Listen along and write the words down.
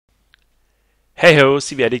Hey ho,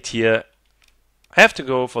 CV Addict here. I have to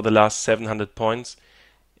go for the last 700 points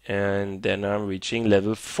and then I'm reaching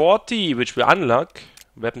level 40, which will unlock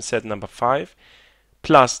weapon set number 5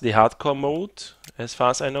 plus the hardcore mode as far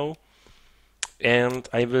as I know, and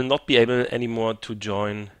I will not be able anymore to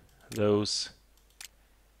join those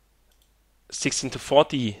 16 to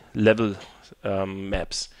 40 level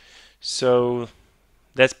maps. So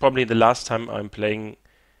that's probably the last time I'm playing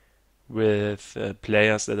with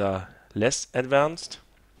players that are less advanced.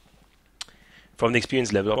 From the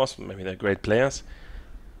experience level, of course, maybe they're great players,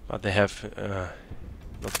 but they have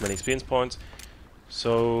not so many experience points.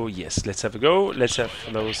 So yes, let's have a go. Let's have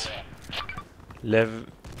those level.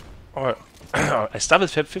 Or I start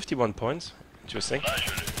with 51 points. Interesting.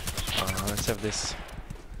 Let's have this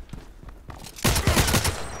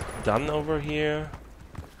done over here.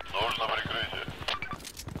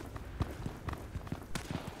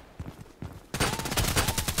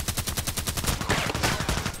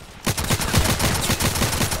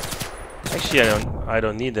 Actually, I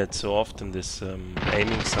don't need that so often. This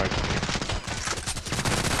aiming sight.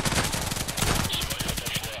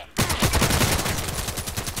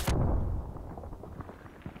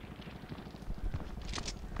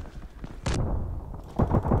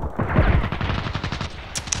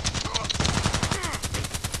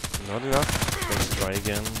 Not enough. Let's try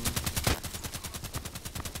again.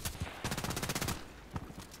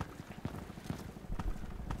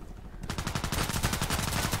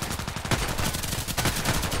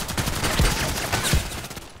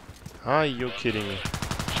 Are you kidding me?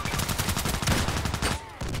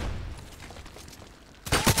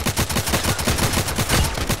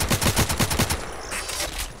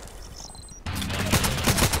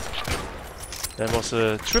 That was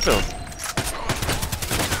a triple.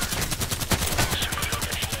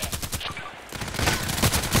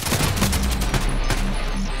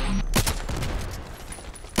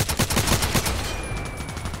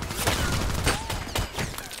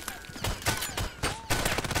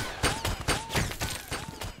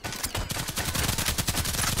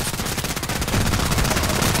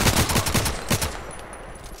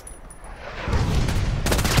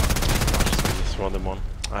 Throw them on.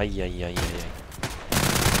 Ay.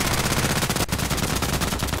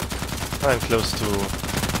 I'm close to...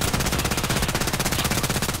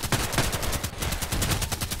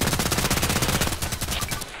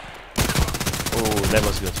 Oh, that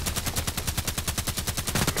was good.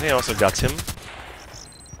 I also got him.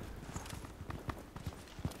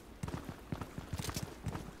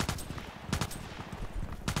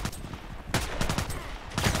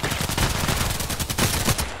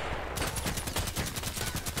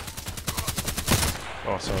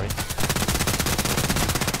 Oh, sorry.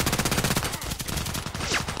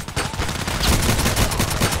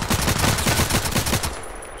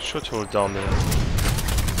 Should hold down there.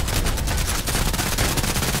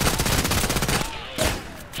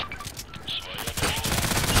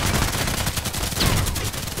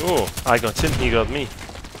 Oh, I got him, he got me.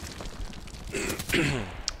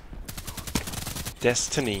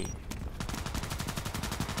 Destiny.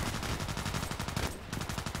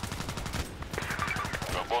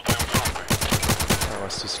 That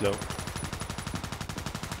was too slow.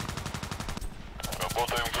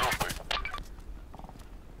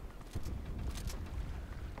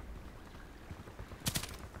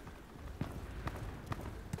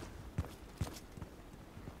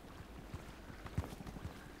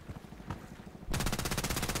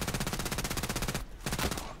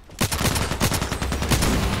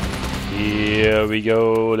 Here we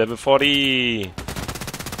go, level 40.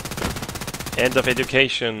 End of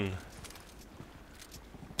education.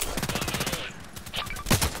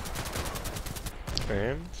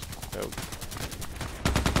 And oh.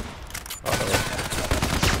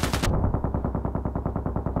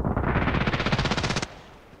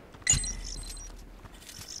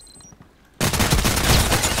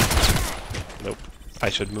 Nope, I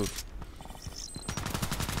should move.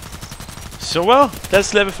 So well,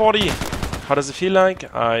 that's level 40. How does it feel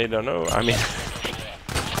like? I don't know. I mean,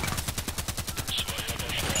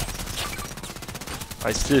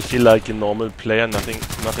 I still feel like a normal player, nothing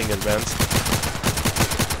advanced.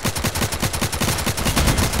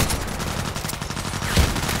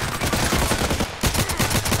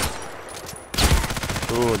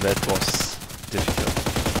 Oh, that was difficult.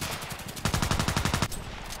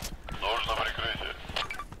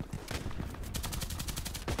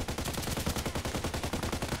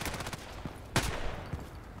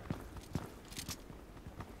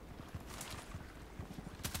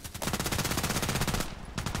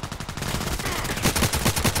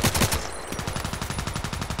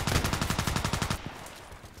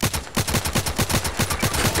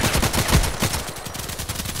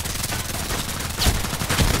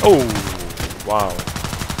 Oh, wow.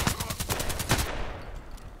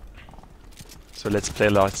 So let's play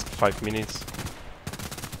last 5 minutes.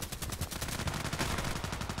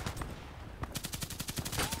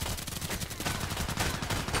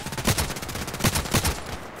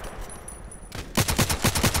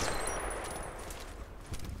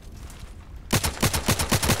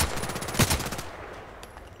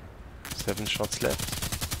 Seven shots left.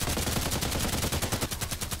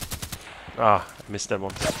 Ah, I missed that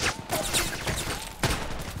one.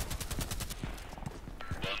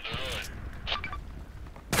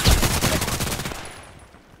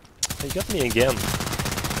 He got me again.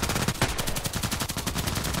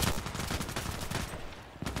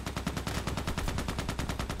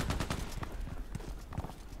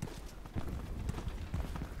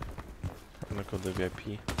 I'm gonna go to the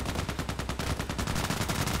VIP.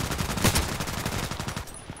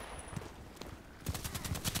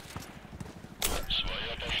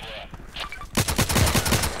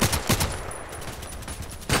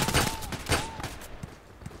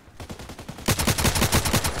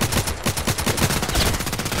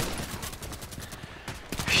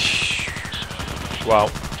 Wow.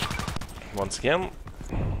 Once again.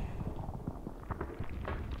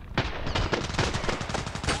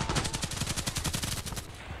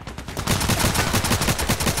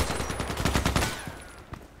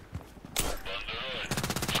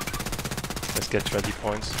 Let's get 20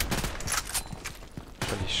 points.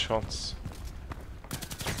 20 shots.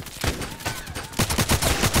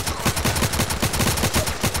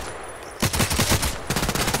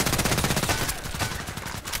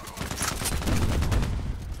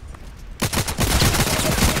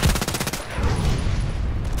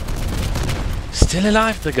 Still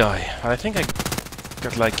alive, the guy. I think I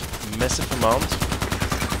got like massive amount.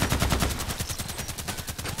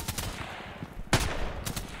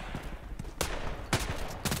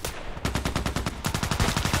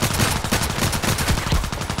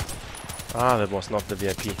 Ah, that was not the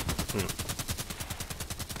VIP.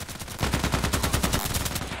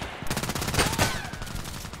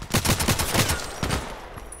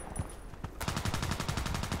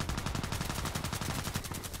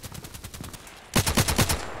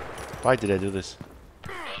 Why did I do this?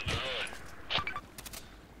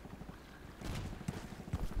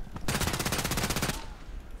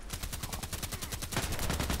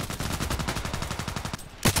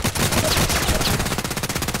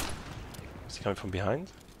 Is he coming from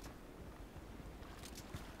behind?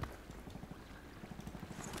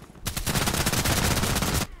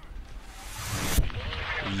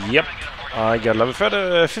 Yep, I got level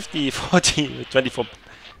further 50, 40, 24,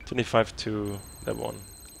 25 to that one.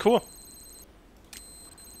 Cool.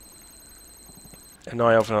 And now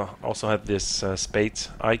I also have this spade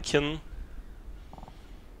icon.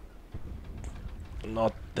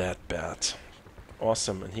 Not that bad.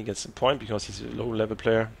 Awesome, and he gets a point because he's a low level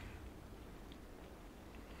player.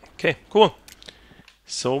 Okay, cool.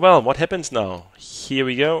 So well, what happens now? Here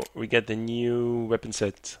we go. We get the new weapon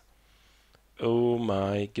set. Oh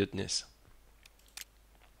my goodness.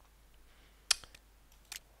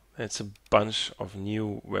 It's a bunch of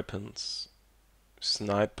new weapons.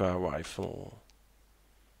 Sniper rifle.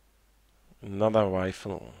 Another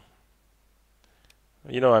rifle.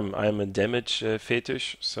 You know, I'm a damage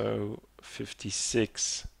fetish, so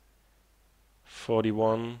 56,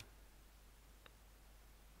 41,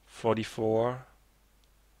 44.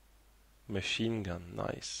 Machine gun,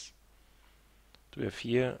 nice. Do we have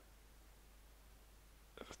here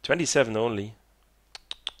 27 only?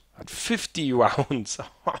 At 50 rounds.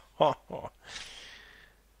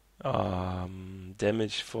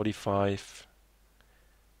 Damage 45.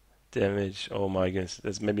 Damage, oh my goodness,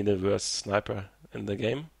 that's maybe the worst sniper in the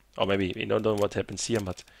game. Or maybe we don't know what happens here,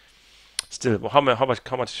 but still,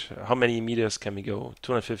 how many meters can we go?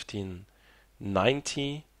 215,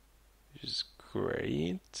 90, which is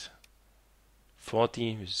great.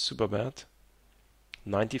 40 is super bad.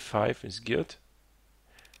 95 is good.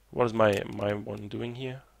 What is my one doing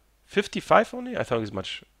here? 55 only? I thought it was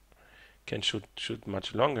much. Can shoot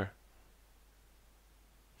much longer.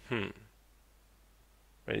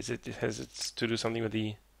 Wait, is it? Has it to do something with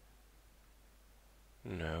the?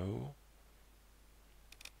 No.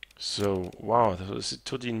 So wow, this is a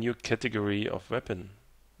totally new category of weapon.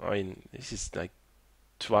 I mean, this is like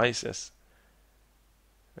twice as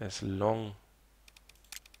long.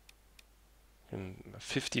 And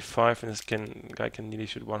 55, and this guy can nearly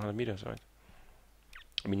shoot 100 meters, right?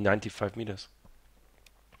 I mean 95 meters.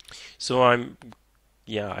 So I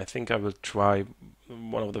think I will try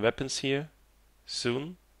one of the weapons here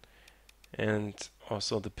soon, and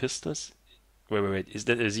also the pistols. Wait, is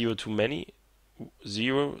that a 0 too many?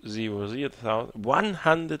 0,000,000,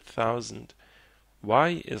 100,000.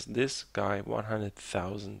 Why is this guy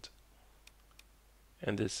 100,000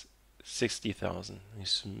 and this 60,000?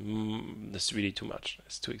 That's really too much.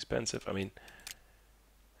 It's too expensive. I mean,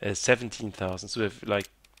 17,000. So we have like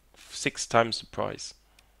 6 times the price.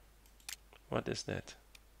 What is that?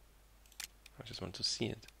 I just want to see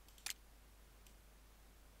it.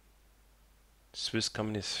 Swiss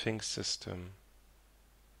company Sphinx system.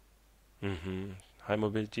 High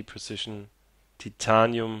mobility, precision,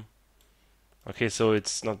 titanium. Okay, so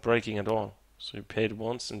it's not breaking at all. So you pay it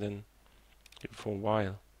once and then for a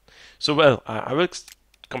while. So well, I will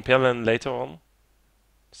compare them later on.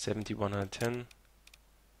 7110.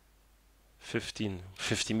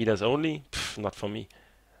 50 meters only? Pff, not for me.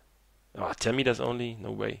 10 meters only?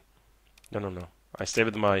 No way. No. I stay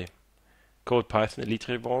with my Colt Python Elite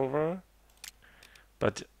revolver.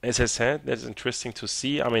 But as I said, that's interesting to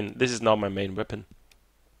see. I mean, this is now my main weapon.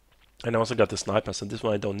 And I also got the sniper, so this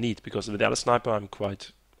one I don't need, because with the other sniper I'm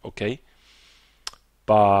quite okay.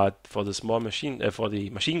 But for the small machine, for the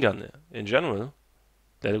machine gun in general,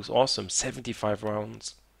 that looks awesome. 75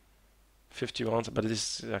 rounds, 50 rounds, but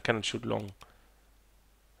this I cannot shoot long.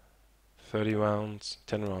 30 rounds,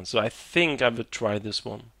 10 rounds. So I think I would try this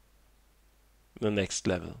one. The next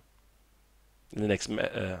level. In the next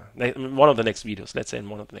one of the next videos. Let's say in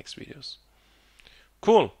one of the next videos.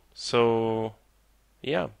 Cool. So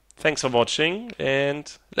yeah, thanks for watching,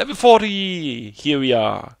 and level 40. Here we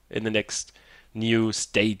are in the next new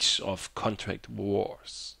stage of Contract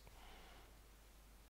Wars.